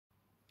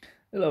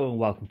Hello and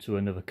welcome to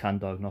another CAN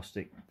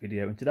diagnostic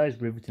video. In today's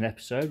riveting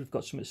episode we've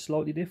got something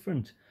slightly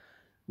different.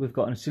 We've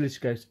got an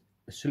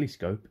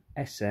oscilloscope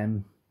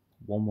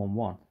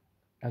sm111.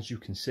 As you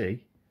can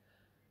see,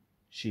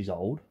 she's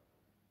old,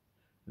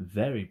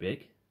 very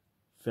big,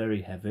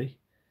 very heavy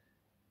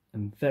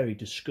and very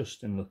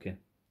disgusting looking.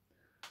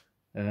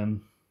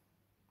 We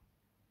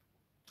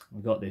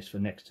got this for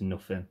next to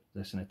nothing,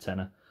 less than a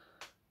tenner.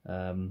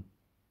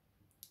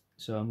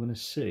 So I'm going to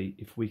see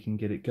if we can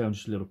get it going,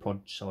 just a little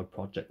side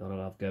project that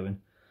I'll have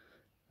going.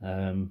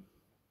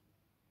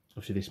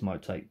 Obviously this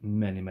might take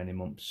many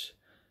months.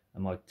 I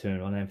might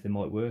turn it on, everything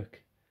might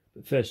work.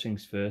 But first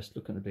things first,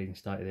 look at the bleeding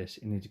state of this,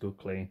 it needs a good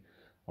clean.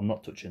 I'm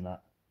not touching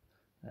that.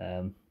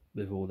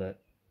 With all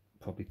that,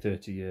 probably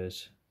 30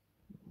 years,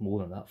 more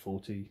than that,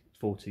 40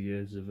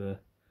 years of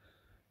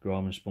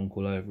grime and spunk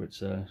all over it,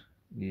 so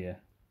yeah.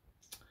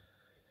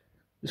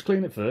 Let's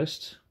clean it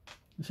first.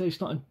 So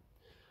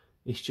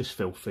it's just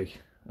filthy,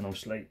 and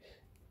obviously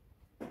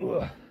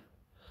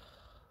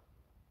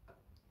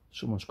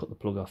someone's cut the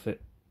plug off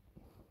it.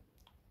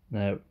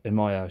 Now in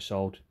my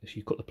household, if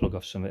you cut the plug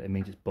off something, it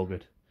means it's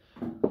buggered,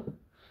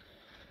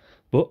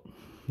 but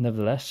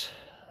nevertheless,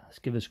 let's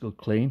give this a good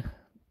clean.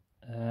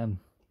 I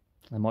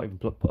might even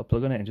put a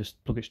plug on it and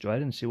just plug it straight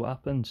in and see what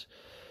happens.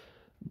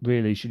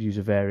 Really you should use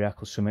a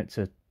variac or something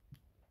to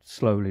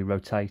slowly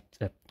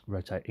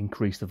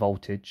increase the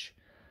voltage,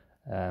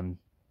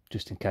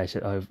 just in case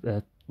it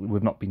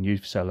we've not been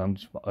used for so long,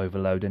 just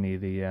overload any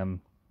of the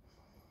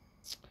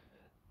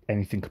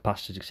anything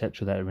capacitors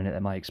etc that are in it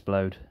that might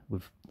explode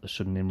with a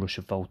sudden inrush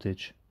of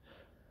voltage.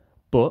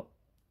 But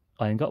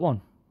I ain't got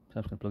one, so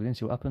I'm just going to plug it in,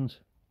 see what happens,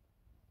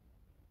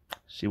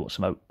 see what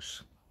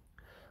smokes.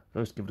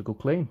 First, give it a good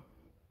clean.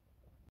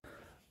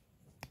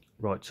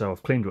 Right, so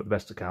I've cleaned it up the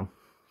best I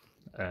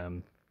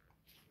can.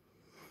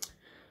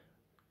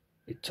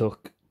 It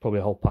took probably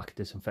a whole pack of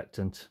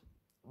disinfectant.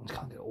 I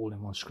can't get it all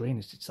in one screen,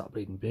 it's that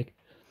bleeding big.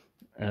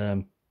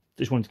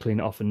 Just wanted to clean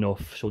it off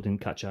enough so I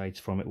didn't catch AIDS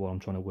from it while I'm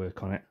trying to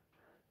work on it.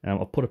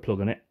 I'll put a plug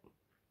on it.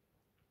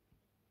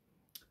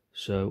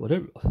 So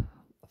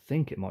I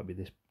think it might be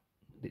this.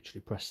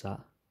 Literally press that.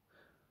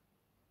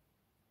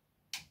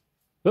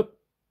 Oop.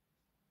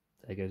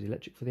 There goes the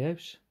electric for the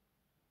house.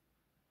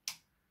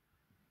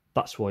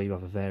 That's why you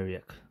have a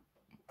variac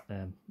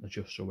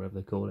adjuster or whatever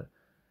they call it.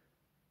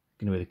 You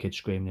can hear the kids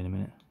screaming in a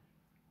minute.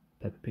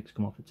 Peppa Pig's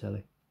come off the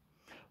telly.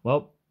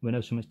 Well, we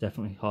know something's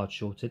definitely hard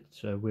shorted,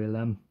 so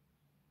we'll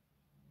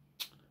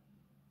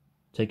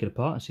take it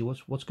apart and see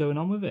what's going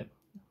on with it.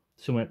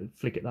 Something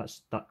flick it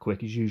that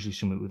quick is usually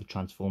something with a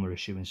transformer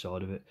issue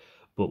inside of it,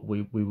 but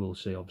we will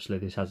see. Obviously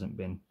this hasn't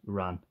been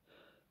ran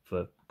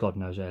for God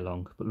knows how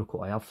long, but look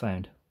what I have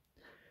found.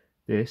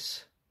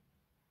 This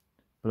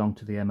belonged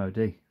to the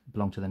MOD,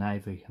 belonged to the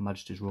Navy, Her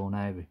Majesty's Royal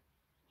Navy.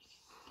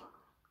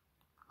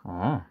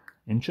 Ah,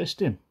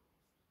 interesting.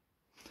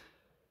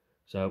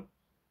 So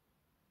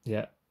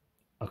yeah,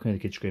 I can hear the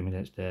kids screaming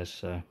downstairs,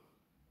 so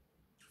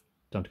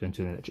time to go and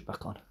turn the electric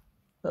back on.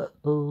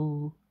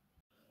 Uh-oh.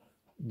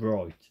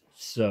 Right,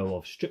 so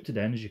I've stripped it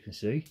down, as you can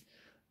see.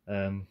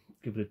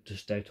 Give it a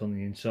dust out on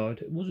the inside.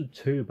 It wasn't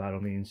too bad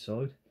on the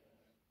inside.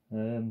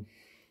 I've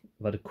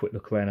had a quick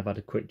look around. I've had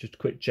a quick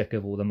check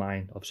of all the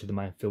main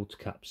filter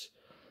caps,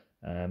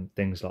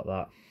 things like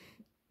that.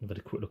 I've had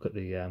a quick look at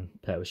the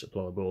power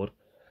supply board.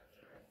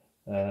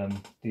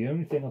 The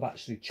only thing I've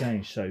actually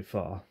changed so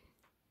far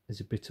is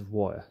a bit of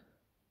wire.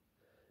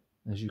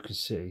 As you can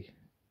see,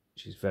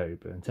 she's very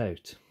burnt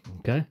out.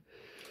 Okay,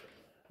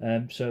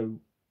 so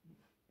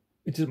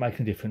it doesn't make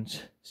any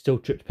difference. Still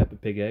tripped Peppa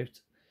Pig out.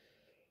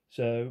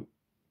 So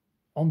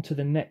on to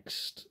the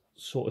next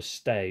sort of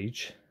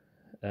stage,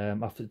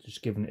 after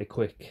just giving it a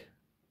quick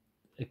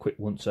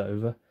once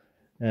over,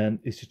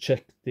 is to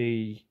check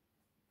the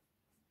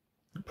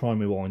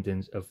primary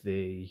windings of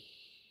the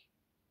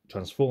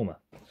transformer.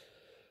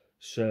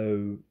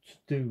 So to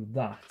do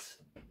that,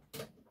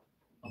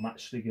 I'm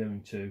actually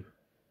going to,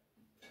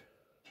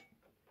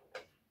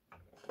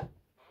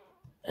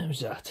 how's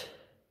that?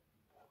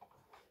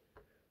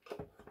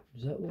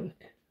 Does that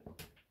work?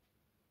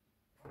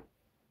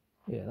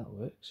 Yeah, that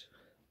works.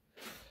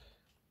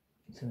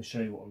 I'm going to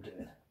show you what I'm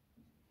doing.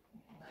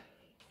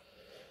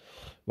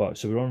 Right,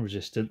 so we're on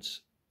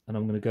resistance, and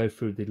I'm going to go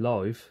through the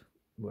live.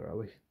 Where are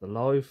we? The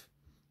live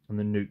and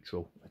the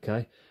neutral.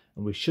 Okay,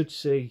 and we should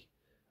see.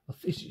 I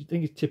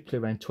think it's typically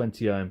around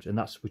 20 ohms, and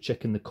we're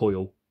checking the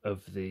coil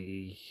of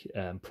the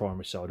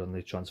primary side on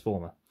the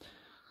transformer.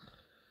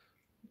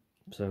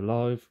 So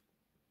live,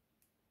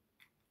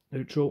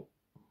 neutral.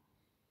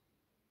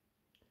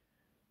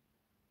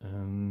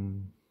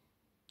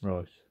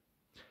 Right,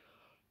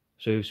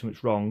 so if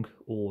something's wrong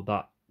or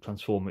that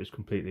transformer is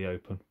completely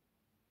open,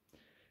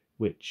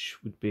 which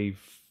would be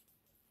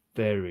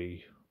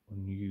very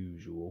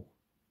unusual.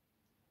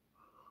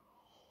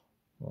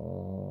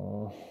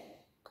 Oh,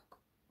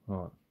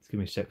 right, give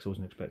me a sec, I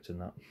wasn't expecting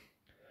that.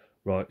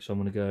 Right, so I'm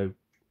going to go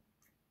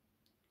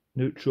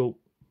neutral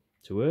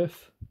to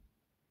earth.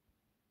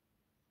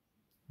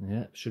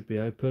 Yeah, it should be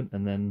open,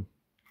 and then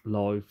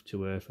live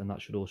to earth, and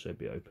that should also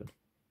be open.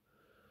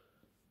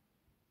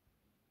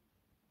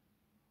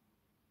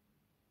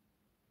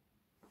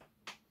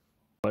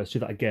 Right, let's do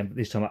that again, but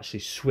this time actually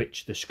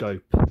switch the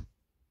scope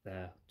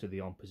there to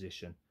the on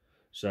position.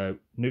 So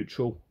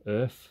neutral,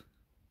 earth.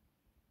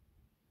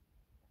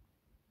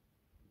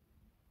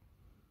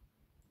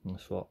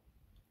 That's what,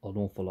 an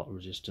awful lot of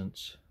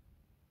resistance.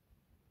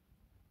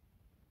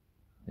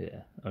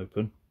 Yeah,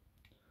 open.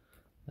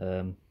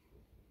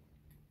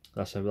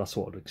 That's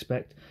what I'd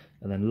expect.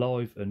 And then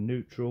live and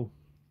neutral,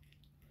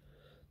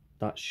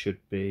 that should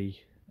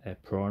be a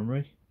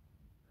primary.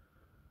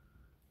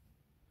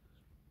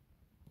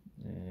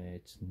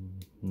 It's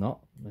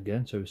not,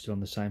 again, so we're still in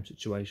the same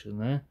situation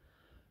there.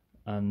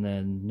 And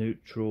then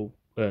neutral,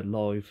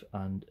 live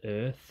and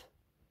earth,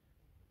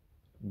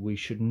 we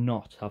should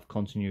not have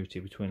continuity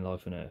between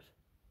live and earth.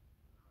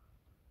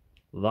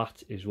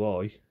 That is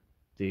why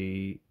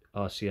the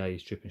RCA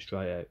is tripping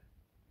straight out,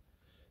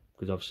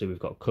 because obviously we've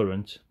got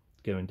current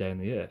going down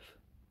the earth.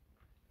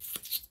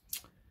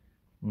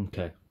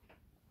 Okay,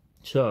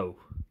 so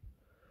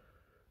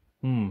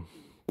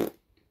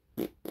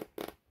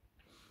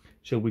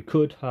so we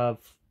could have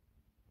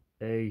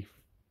a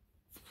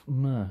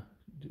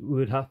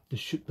we'd have to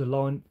shoot the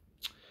line.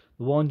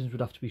 The windings would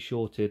have to be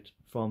shorted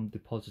from the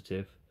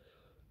positive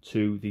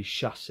to the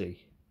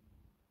chassis,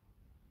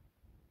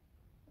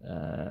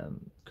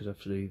 because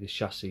actually the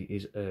chassis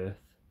is earth,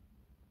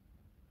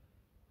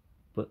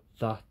 but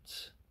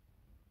that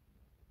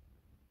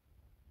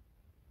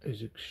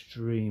is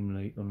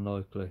extremely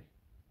unlikely.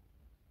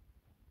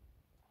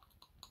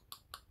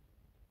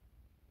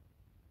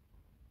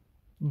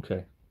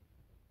 Okay.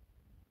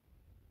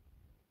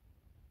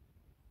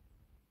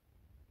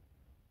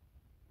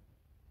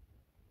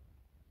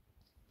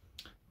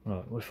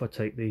 Right, what if I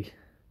take the...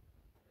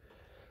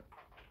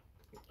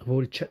 I've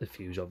already checked the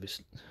fuse,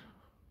 obviously.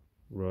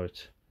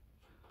 Right.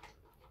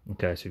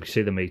 Okay, so you can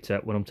see the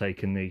meter. When I'm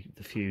taking the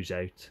fuse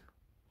out,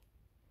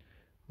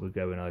 we're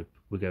going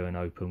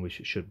open, which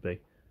it should be.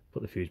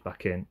 Put the fuse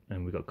back in,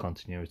 and we've got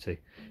continuity.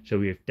 So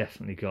we've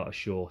definitely got a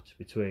short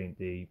between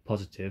the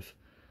positive,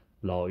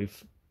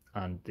 live,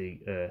 and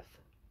the earth.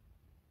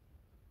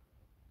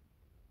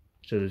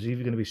 So there's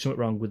either going to be something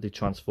wrong with the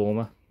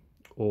transformer,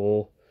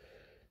 or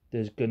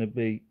there's going to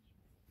be,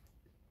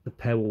 the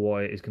power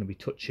wire is going to be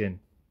touching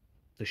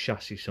the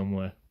chassis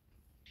somewhere.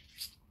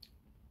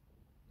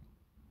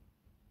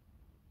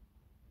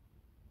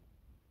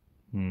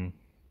 Alright,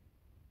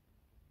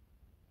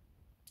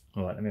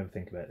 let me have a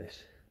think about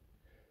this.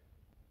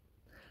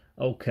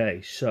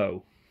 Okay,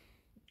 so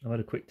I've had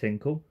a quick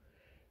tinkle,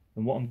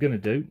 and what I'm going to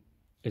do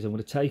is I'm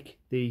going to take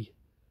the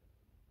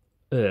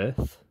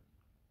earth,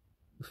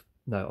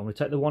 no, I'm going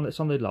to take the one that's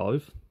on the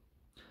live,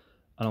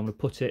 and I'm going to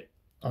put it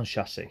on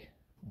chassis.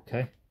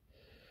 Okay.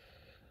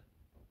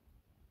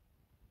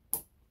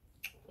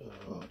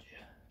 Oh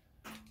dear.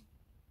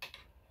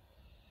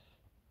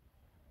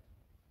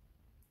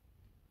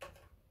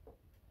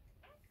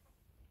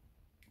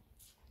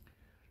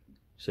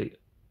 See,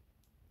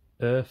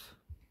 earth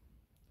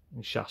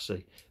and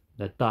chassis,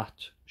 now that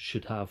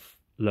should have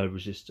low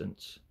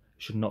resistance,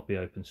 should not be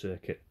open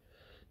circuit.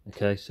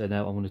 Okay, so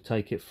now I'm going to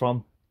take it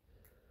from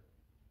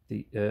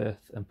the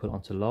earth and put it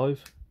onto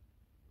live.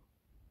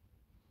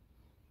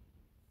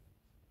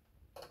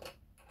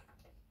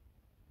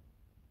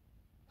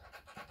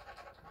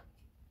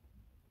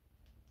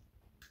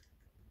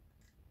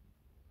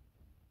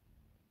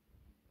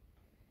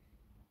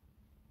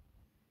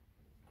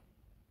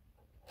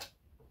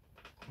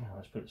 Now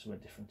let's put it somewhere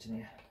different in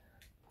here.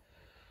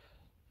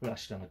 We're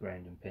actually on the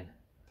grounding pin.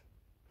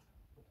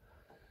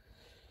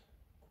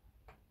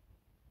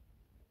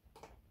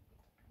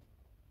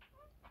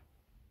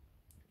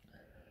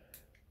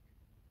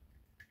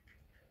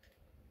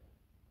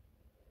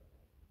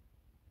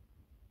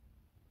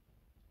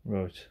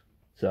 Right,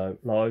 so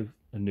live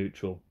and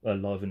neutral,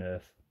 live and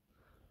earth,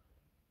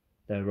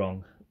 they're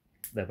wrong,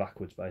 they're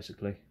backwards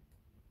basically.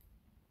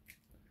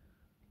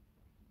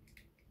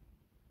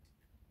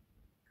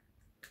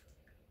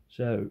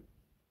 So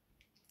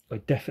I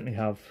definitely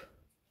have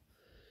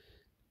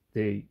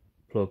the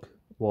plug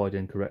wired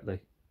in correctly.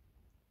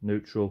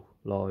 Neutral,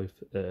 live,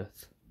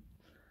 earth.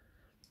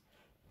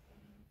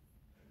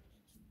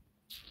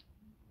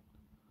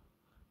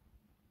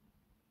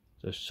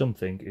 So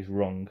something is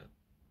wrong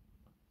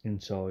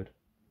inside.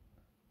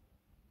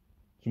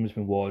 Something's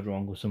been wired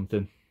wrong or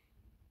something.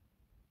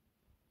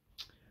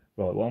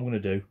 Right, what I'm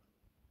going to do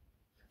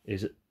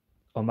is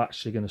I'm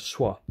actually going to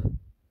swap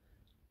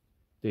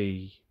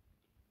the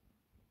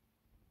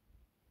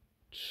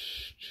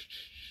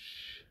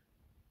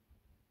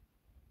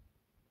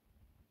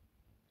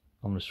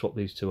I'm going to swap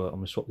these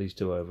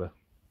two over.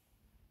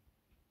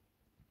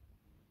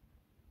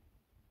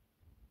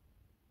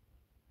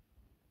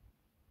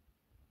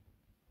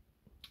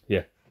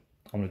 Yeah,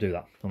 I'm going to do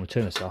that. I'm going to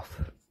turn this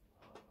off.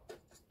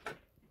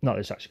 Not that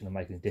it's actually going to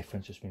make any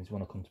difference, just means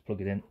when I come to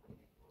plug it in,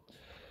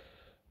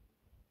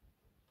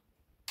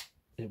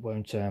 it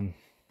won't trip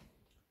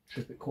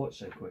it quite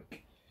so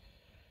quick.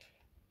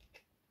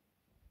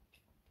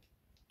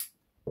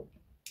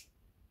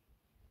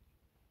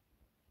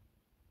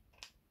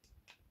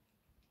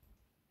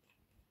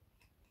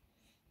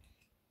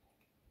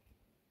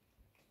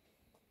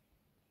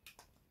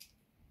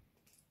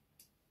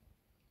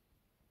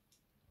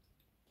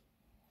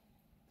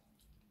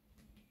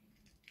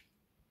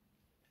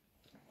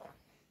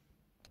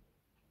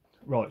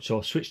 Right, so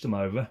I've switched them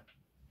over.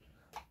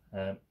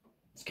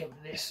 Let's get rid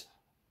of this.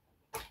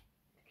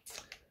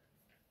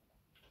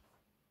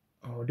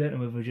 Oh, I don't know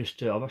whether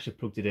just I've actually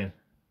plugged it in.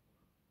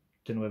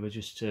 Don't know whether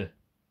just it's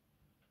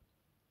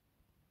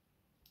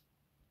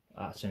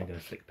only going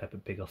to flick Peppa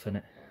Pig off,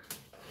 innit?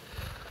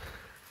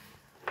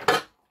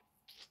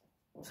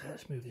 So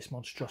let's move this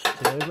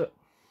monstrosity over.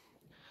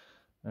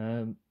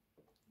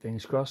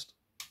 Fingers crossed.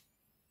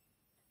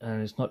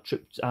 And it's not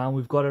tripped. And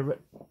we've got a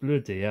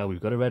bloody hell,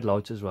 we've got a red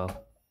light as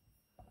well.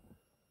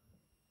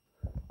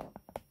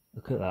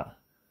 Look at that.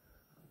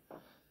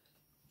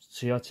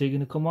 CRT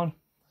going to come on?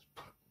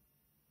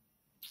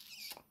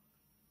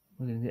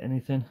 We're going to get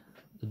anything.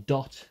 The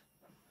dot.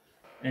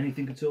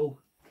 Anything at all.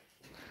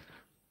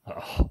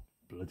 Oh,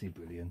 bloody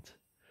brilliant.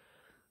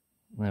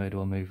 Now where do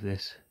I move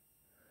this?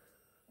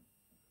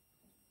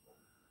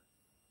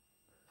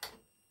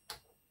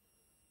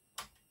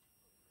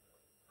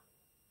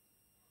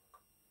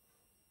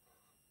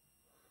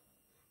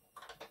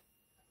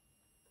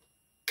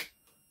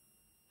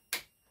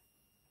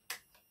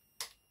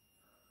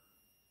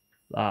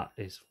 That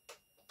is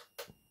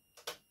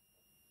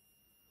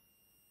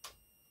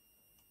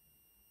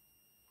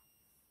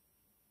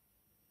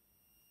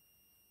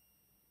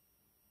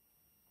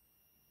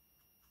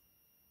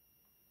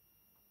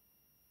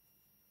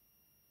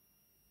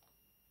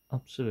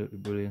absolutely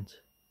brilliant.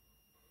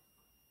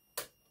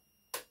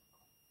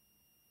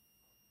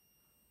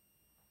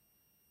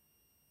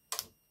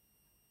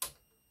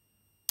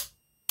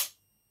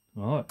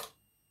 Right.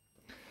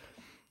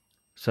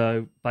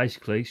 So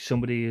basically,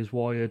 somebody has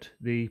wired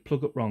the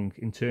plug up wrong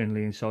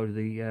internally inside of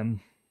the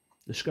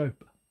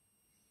scope.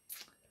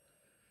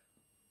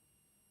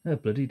 They're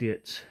bloody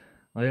idiots.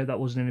 I heard that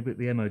wasn't any bit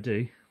the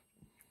MOD,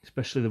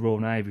 especially the Royal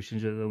Navy,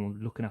 since they're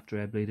looking after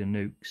air bleeding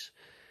nukes.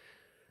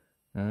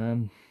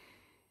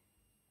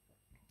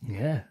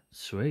 Yeah,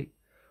 sweet.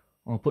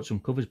 I'll put some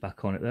covers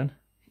back on it then.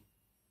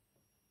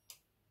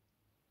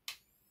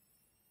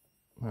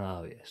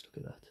 Oh yes,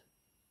 look at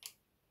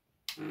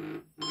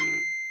that.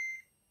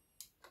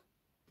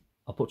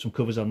 I'll put some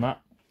covers on that,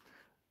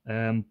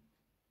 and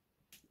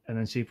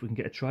then see if we can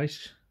get a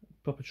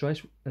proper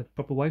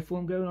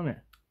waveform going on it.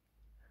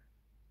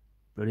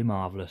 Really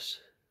marvellous.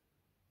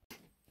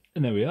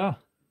 And there we are.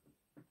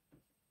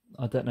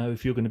 I don't know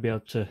if you're going to be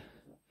able to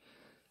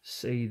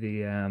see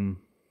the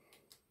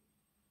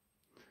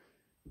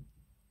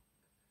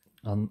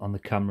on the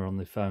camera on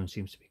the phone.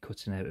 Seems to be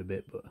cutting out a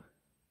bit, but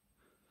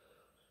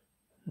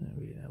I don't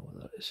really know what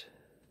that is.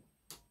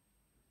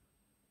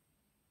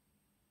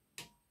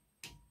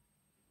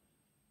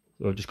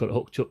 So I've just got it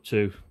hooked up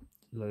to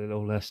the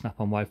little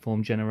snap-on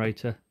waveform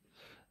generator.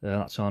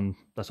 That's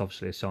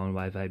obviously a sine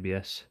wave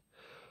ABS.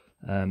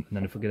 And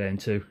then if we get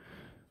into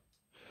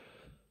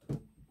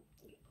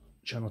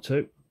channel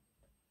 2,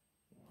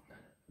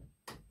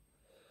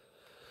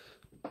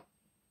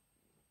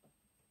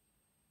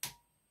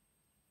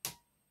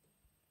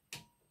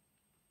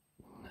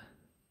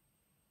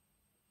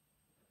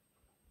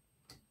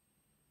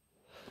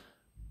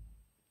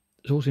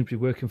 it all seems to be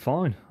working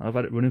fine. I've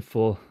had it running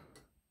for,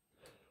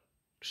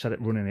 just had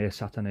it running here,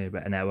 sat on here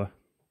about an hour,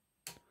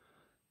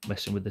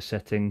 messing with the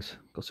settings.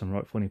 Got some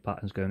right funny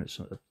patterns going at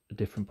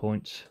different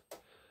points.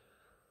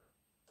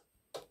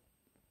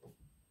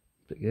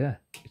 But yeah,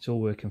 it's all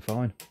working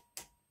fine.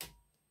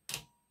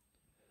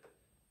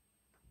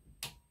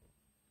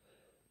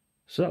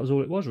 So that was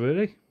all it was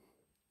really.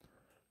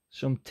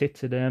 Some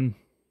titted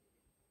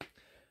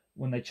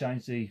when they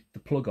changed the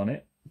plug on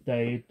it,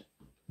 they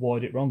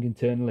wired it wrong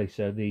internally,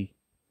 so the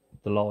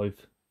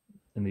live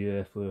and the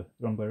earth were the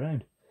wrong way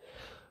around.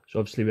 So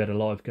obviously we had a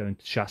live going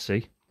to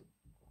chassis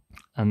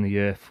and the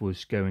earth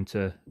was going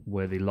to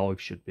where the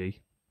live should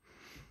be.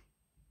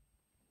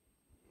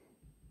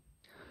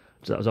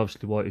 So that was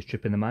obviously why it was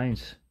tripping the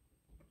mains.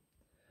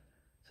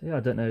 So yeah,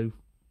 I don't know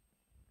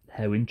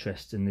how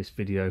interesting this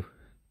video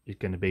is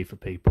going to be for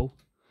people.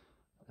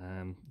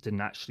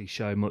 Didn't actually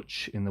show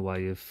much in the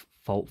way of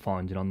fault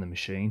finding on the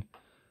machine.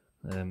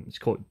 It's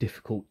quite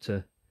difficult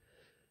to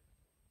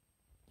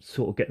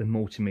sort of get the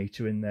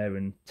multimeter in there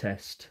and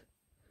test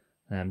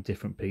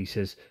different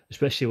pieces,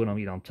 especially when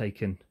I'm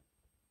taking,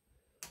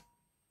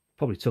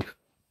 took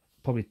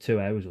 2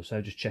 hours or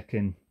so just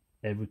checking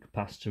every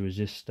capacitor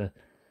resistor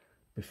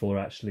before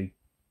I actually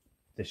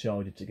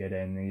decided to go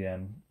down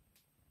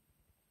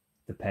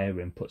the power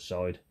input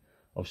side.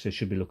 Obviously I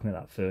should be looking at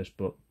that first,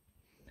 but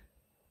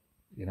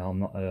you know, I'm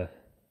not a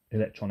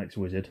electronics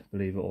wizard,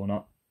 believe it or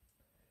not.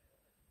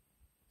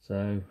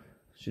 So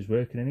she's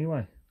working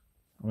anyway.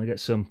 I'm gonna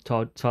get some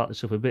tighten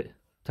this up a bit,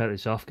 take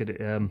this off, get it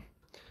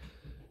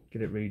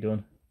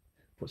redone,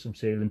 put some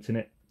sealant in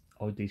it,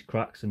 hide these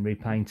cracks and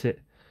repaint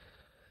it.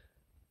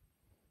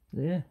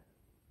 Yeah,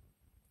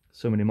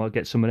 somebody might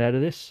get something out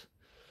of this.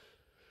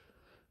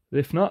 But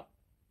if not,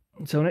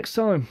 until next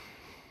time,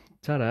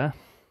 ta-da.